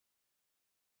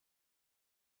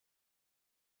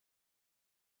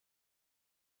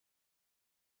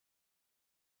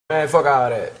Man, fuck all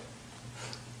that.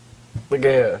 Look at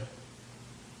here.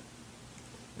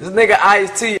 This nigga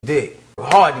Ice-T dick.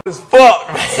 Hard as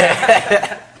fuck,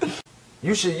 man.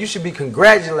 You should be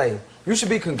congratulating. You should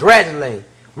be congratulating.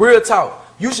 Real talk.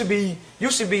 You should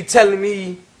be telling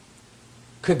me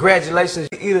congratulations,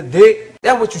 you eat a dick.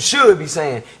 That's what you should be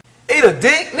saying. Eat a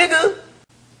dick, nigga.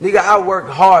 Nigga, I work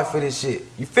hard for this shit.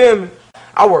 You feel me?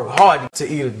 I work hard to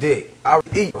eat a dick. I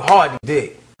eat hard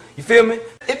dick. You feel me?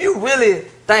 If you really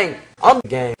think I'm the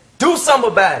game, do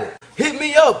something about it. Hit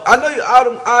me up. I know you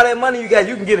all that money you got,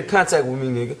 you can get in contact with me,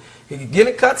 nigga. You can get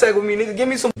in contact with me, nigga. Give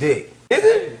me some dick.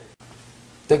 Nigga.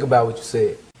 Think about what you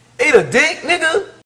said. Eat a dick, nigga.